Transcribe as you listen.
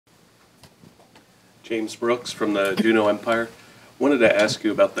James Brooks from the Juneau Empire. Wanted to ask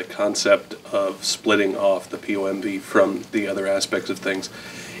you about the concept of splitting off the POMV from the other aspects of things.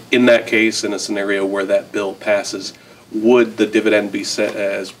 In that case, in a scenario where that bill passes, would the dividend be set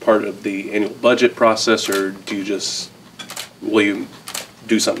as part of the annual budget process, or will you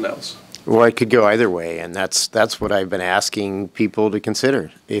do something else? Well, it could go either way, and that's what I've been asking people to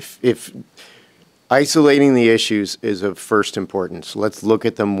consider. If isolating the issues is of first importance, let's look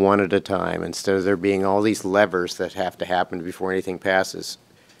at them one at a time instead of there being all these levers that have to happen before anything passes.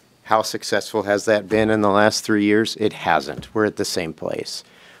 How successful has that been in the last 3 years? It hasn't. We're at the same place.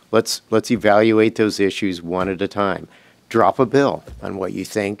 Let's evaluate those issues one at a time. Drop a bill on what you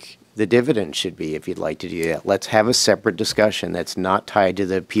think the dividend should be if you'd like to do that. Let's have a separate discussion that's not tied to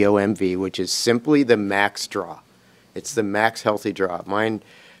the POMV, which is simply the max draw. It's the max healthy draw. Mine,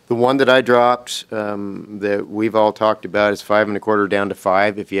 the one that I dropped that we've all talked about is 5 1/4 down to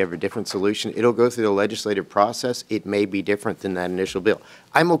 5. If you have a different solution, it'll go through the legislative process. It may be different than that initial bill.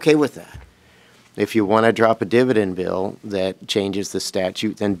 I'm okay with that. If you want to drop a dividend bill that changes the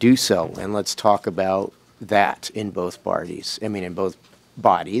statute, then do so, and let's talk about that in both parties. I mean, in both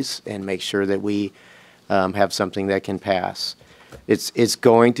bodies, and make sure that we have something that can pass. It's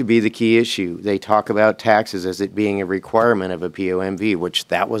going to be the key issue. They talk about taxes as it being a requirement of a POMV, which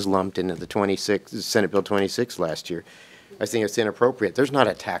that was lumped into the Senate Bill 26 last year. I think it's inappropriate. There's not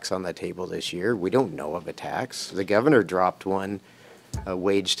a tax on the table this year. We don't know of a tax. The governor dropped one, a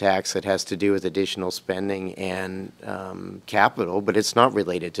wage tax that has to do with additional spending and capital, but it's not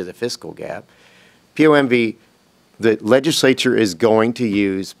related to the fiscal gap. POMV, the legislature is going to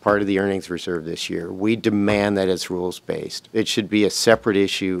use part of the earnings reserve this year. We demand that it's rules-based. It should be a separate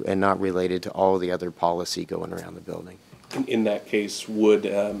issue and not related to all the other policy going around the building. In that case, would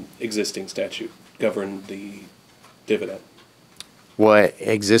existing statute govern the dividend? What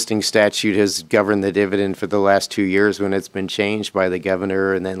existing statute has governed the dividend for the last 2 years when it's been changed by the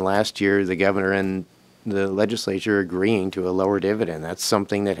governor, and then last year the governor and the legislature agreeing to a lower dividend? That's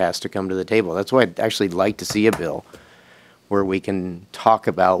something that has to come to the table. That's why I'd actually like to see a bill where we can talk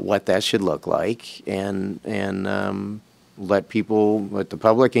about what that should look like and let the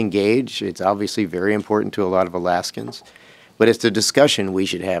public engage. It's obviously very important to a lot of Alaskans, but it's a discussion we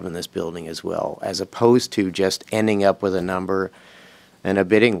should have in this building as well, as opposed to just ending up with a number and a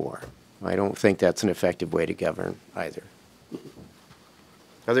bidding war. I don't think that's an effective way to govern either.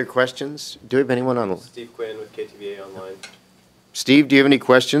 Other questions? Do we have anyone on? Steve Quinn with KTVA Online. Steve, do you have any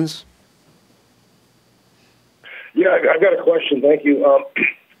questions? Yeah, I've got a question. Thank you.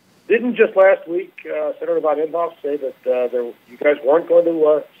 Didn't just last week Senator Von Imhoff say that you guys weren't going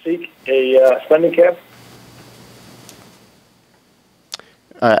to seek a spending cap?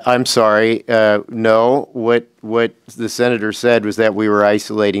 I'm sorry. No. What the senator said was that we were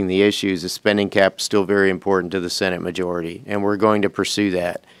isolating the issues. The spending cap is still very important to the Senate majority, and we're going to pursue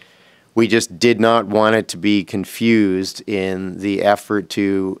that. We just did not want it to be confused in the effort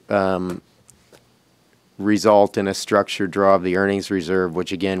to result in a structured draw of the earnings reserve,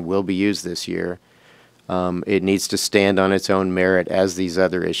 which again will be used this year. It needs to stand on its own merit as these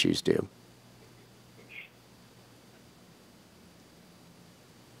other issues do.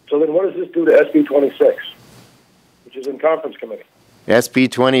 So then what does this do to SB 26, which is in conference committee? SB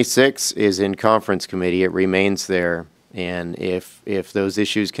 26 is in conference committee. It remains there. And if those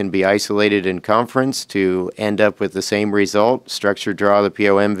issues can be isolated in conference to end up with the same result, structured draw the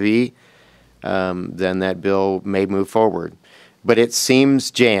POMV, then that bill may move forward. But it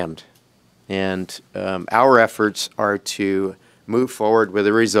seems jammed. And our efforts are to move forward with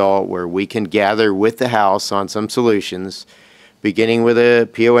a result where we can gather with the House on some solutions, beginning with a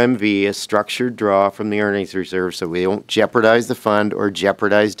POMV, a structured draw from the earnings reserve so we don't jeopardize the fund or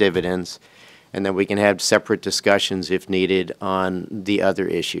jeopardize dividends, and then we can have separate discussions if needed on the other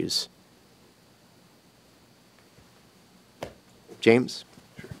issues. James?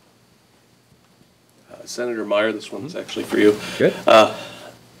 Sure. Senator Meyer, this one's actually for you. Good.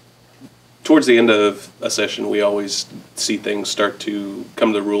 Towards the end of a session, we always see things start to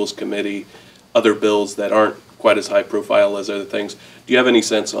come to the Rules Committee, other bills that aren't quite as high profile as other things. Do you have any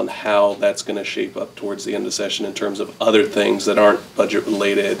sense on how that's going to shape up towards the end of session in terms of other things that aren't budget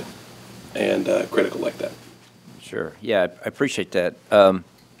related and critical like that? Sure. Yeah, I appreciate that. No,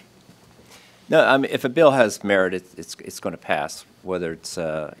 I mean, if a bill has merit, it's going to pass, whether it's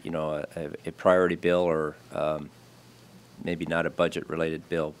a priority bill or maybe not a budget related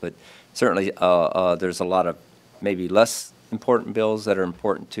bill. But certainly there's a lot of maybe less important bills that are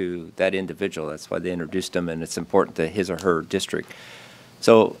important to that individual. That's why they introduced them, and it's important to his or her district.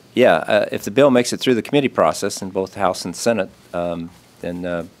 So, yeah, if the bill makes it through the committee process in both House and Senate,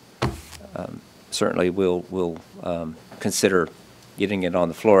 then certainly we'll consider getting it on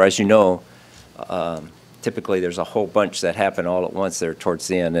the floor. As you know, typically there's a whole bunch that happen all at once there towards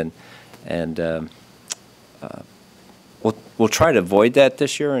the end, and we'll try to avoid that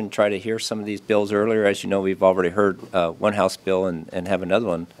this year and try to hear some of these bills earlier. As you know, we've already heard one House bill and have another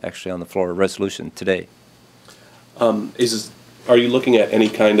one actually on the floor, a resolution today. Are you looking at any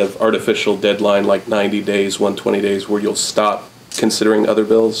kind of artificial deadline, like 90 days, 120 days, where you'll stop considering other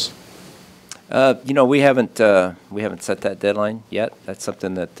bills? We haven't set that deadline yet. That's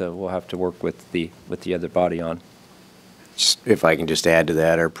something that we'll have to work with the other body on. If I can just add to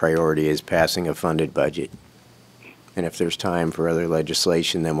that, our priority is passing a funded budget. And if there's time for other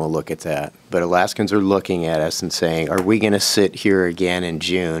legislation, then we'll look at that. But Alaskans are looking at us and saying, are we going to sit here again in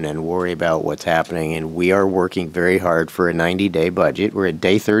June and worry about what's happening? And we are working very hard for a 90-day budget. We're at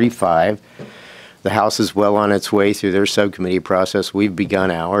day 35. The House is well on its way through their subcommittee process. We've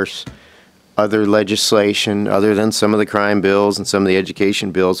begun ours. Other legislation, other than some of the crime bills and some of the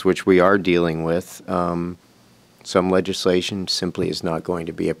education bills, which we are dealing with, some legislation simply is not going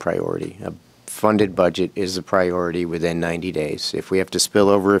to be a priority. A funded budget is a priority within 90 days. If we have to spill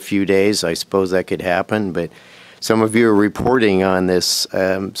over a few days, I suppose that could happen, but some of you are reporting on this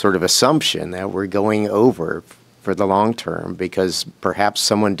sort of assumption that we're going over for the long term because perhaps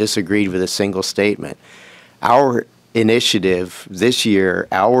someone disagreed with a single statement. Our initiative this year,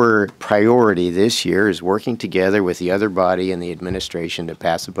 our priority this year is working together with the other body and the administration to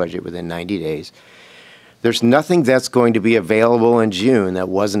pass a budget within 90 days. There's nothing that's going to be available in June that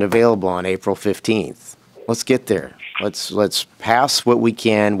wasn't available on April 15th. Let's get there. Let's pass what we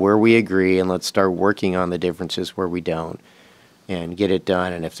can where we agree, and let's start working on the differences where we don't and get it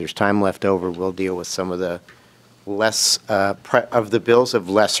done. And if there's time left over, we'll deal with some of the less of the bills of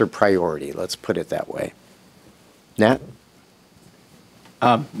lesser priority. Let's put it that way. Nat?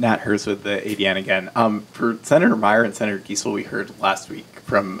 Nat Hers with the ADN again. For Senator Meyer and Senator Giesel, we heard last week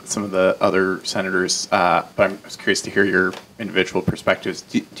from some of the other senators, but I was curious to hear your individual perspectives.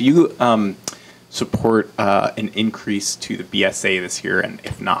 Do you support an increase to the BSA this year, and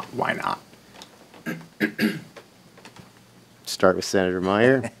if not, why not? Start with Senator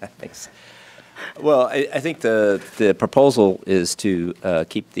Meyer. Thanks. Well, I think the proposal is to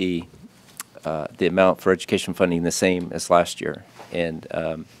keep the amount for education funding the same as last year. And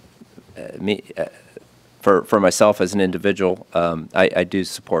for myself as an individual, I do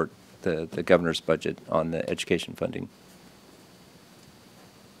support the governor's budget on the education funding.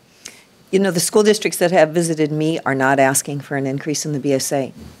 You know, the school districts that have visited me are not asking for an increase in the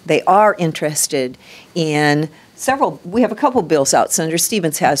BSA. They are interested in several. We have a couple bills out. Senator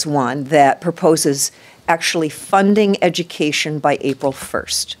Stevens has one that proposes actually funding education by April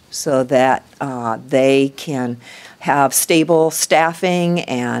 1st so that they can have stable staffing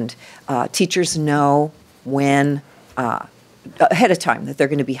and teachers know when ahead of time that they're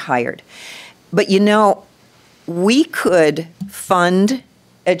going to be hired. But you know, we could fund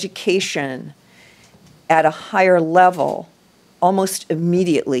education at a higher level almost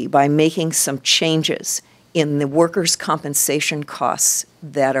immediately by making some changes in the workers' compensation costs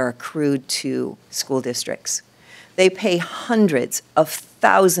that are accrued to school districts. They pay hundreds of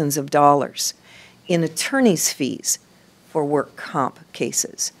thousands of dollars in attorney's fees for work comp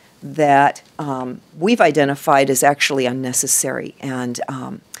cases that we've identified as actually unnecessary. And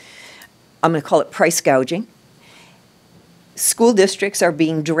I'm going to call it price gouging. School districts are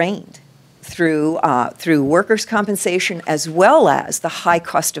being drained through workers' compensation as well as the high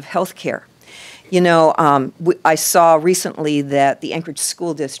cost of health care. You know, I saw recently that the Anchorage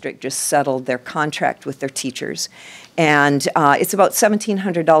School District just settled their contract with their teachers, and it's about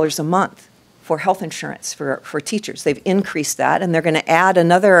 $1,700 a month for health insurance for teachers. They've increased that, and they're going to add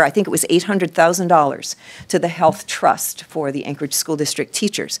another, I think it was $800,000 to the health trust for the Anchorage School District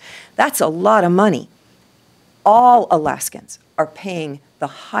teachers. That's a lot of money. All Alaskans are paying the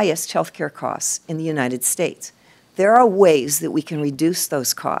highest health care costs in the United States. There are ways that we can reduce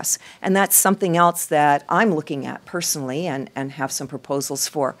those costs, and that's something else that I'm looking at personally and have some proposals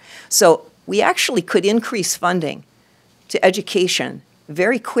for. So we actually could increase funding to education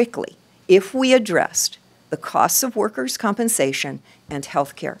very quickly if we addressed the costs of workers' compensation and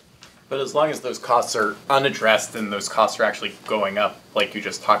health care. But as long as those costs are unaddressed and those costs are actually going up, like you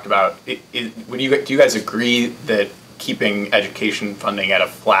just talked about, do you guys agree that keeping education funding at a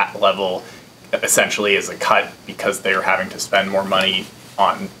flat level essentially is a cut because they're having to spend more money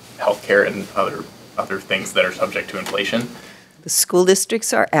on healthcare and other things that are subject to inflation? The school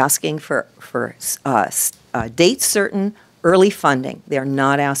districts are asking for date certain early funding. They're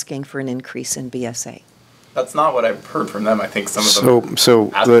not asking for an increase in BSA. That's not what I've heard from them. I think some of them.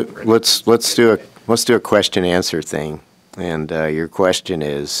 Let's do Let's do a question-answer thing. And your question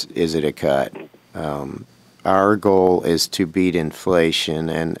is it a cut? Our goal is to beat inflation,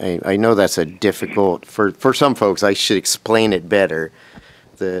 and I know that's a difficult, for some folks, I should explain it better.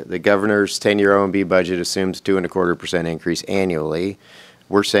 The governor's 10-year OMB budget assumes 2.25% increase annually.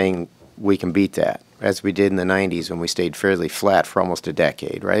 We're saying we can beat that, as we did in the 90s when we stayed fairly flat for almost a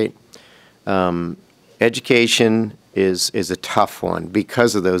decade, right? Education is a tough one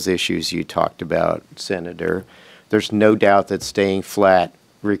because of those issues you talked about, Senator. There's no doubt that staying flat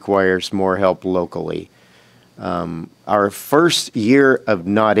requires more help locally. Our first year of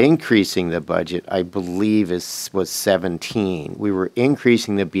not increasing the budget, I believe, was 17. We were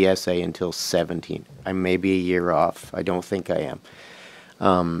increasing the BSA until 17. I may be a year off. I don't think I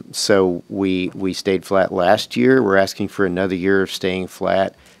am. So we stayed flat last year. We're asking for another year of staying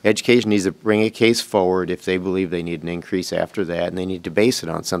flat. Education needs to bring a case forward if they believe they need an increase after that, and they need to base it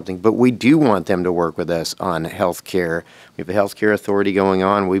on something. But we do want them to work with us on health care. We have a health care authority going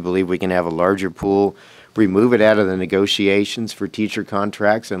on. We believe we can have a larger pool, remove it out of the negotiations for teacher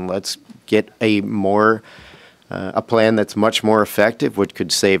contracts, and let's get a plan that's much more effective, which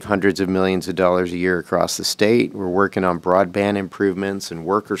could save hundreds of millions of dollars a year across the state. We're working on broadband improvements and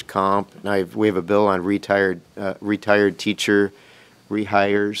workers' comp. Now we have a bill on retired teacher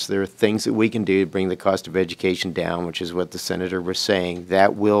rehires. There are things that we can do to bring the cost of education down, which is what the senator was saying.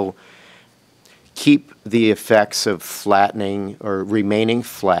 That will keep the effects of flattening or remaining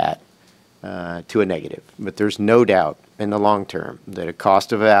flat to a negative. But there's no doubt in the long term that a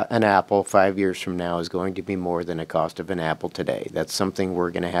cost of an apple 5 years from now is going to be more than a cost of an apple today. That's something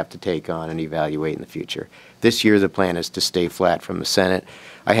we're going to have to take on and evaluate in the future. This year the plan is to stay flat from the Senate.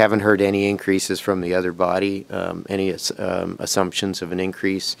 I haven't heard any increases from the other body, any assumptions of an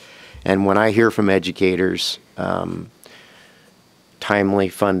increase. And when I hear from educators, timely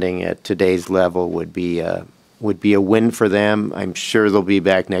funding at today's level would be a win for them. I'm sure they'll be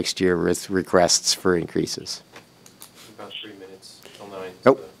back next year with requests for increases. About 3 minutes till 9.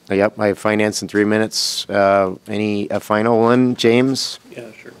 Oh, yep, I have finance in 3 minutes. A final one, James?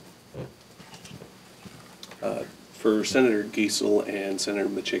 Yeah, sure. For Senator Giesel and Senator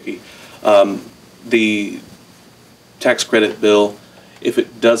Machicki, the tax credit bill, if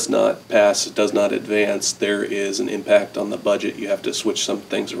it does not pass, it does not advance, there is an impact on the budget. You have to switch some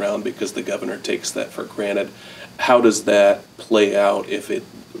things around because the governor takes that for granted. How does that play out?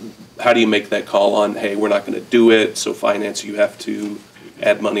 How do you make that call on, hey, we're not going to do it, so finance, you have to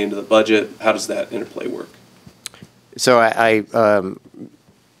add money into the budget? How does that interplay work? So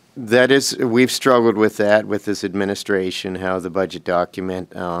we've struggled with that with this administration, how the budget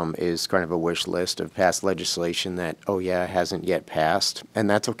document is kind of a wish list of past legislation that, oh yeah, hasn't yet passed. And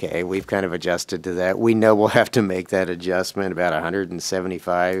that's okay. We've kind of adjusted to that. We know we'll have to make that adjustment, about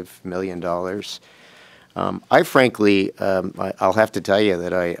 $175 million. I frankly, I'll have to tell you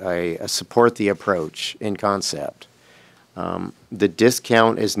that I support the approach in concept. The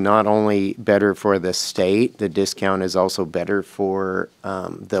discount is not only better for the state, the discount is also better for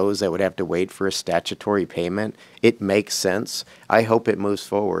those that would have to wait for a statutory payment. It makes sense. I hope it moves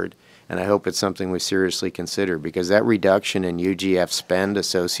forward, and I hope it's something we seriously consider, because that reduction in UGF spend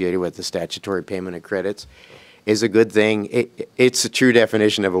associated with the statutory payment of credits is a good thing. It's a true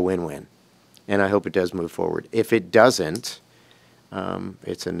definition of a win-win, and I hope it does move forward. If it doesn't,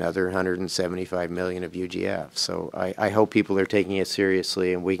 it's another $175 million of UGF. So I hope people are taking it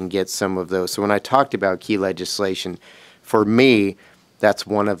seriously and we can get some of those. So when I talked about key legislation, for me, that's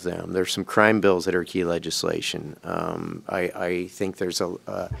one of them. There's some crime bills that are key legislation. I think there's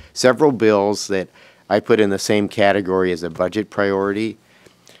several bills that I put in the same category as a budget priority.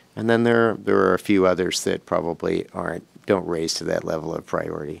 And then there are a few others that probably don't raise to that level of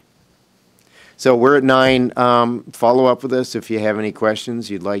priority. So we're at 9. Follow up with us if you have any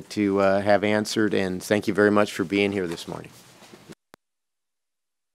questions you'd like to have answered, and thank you very much for being here this morning.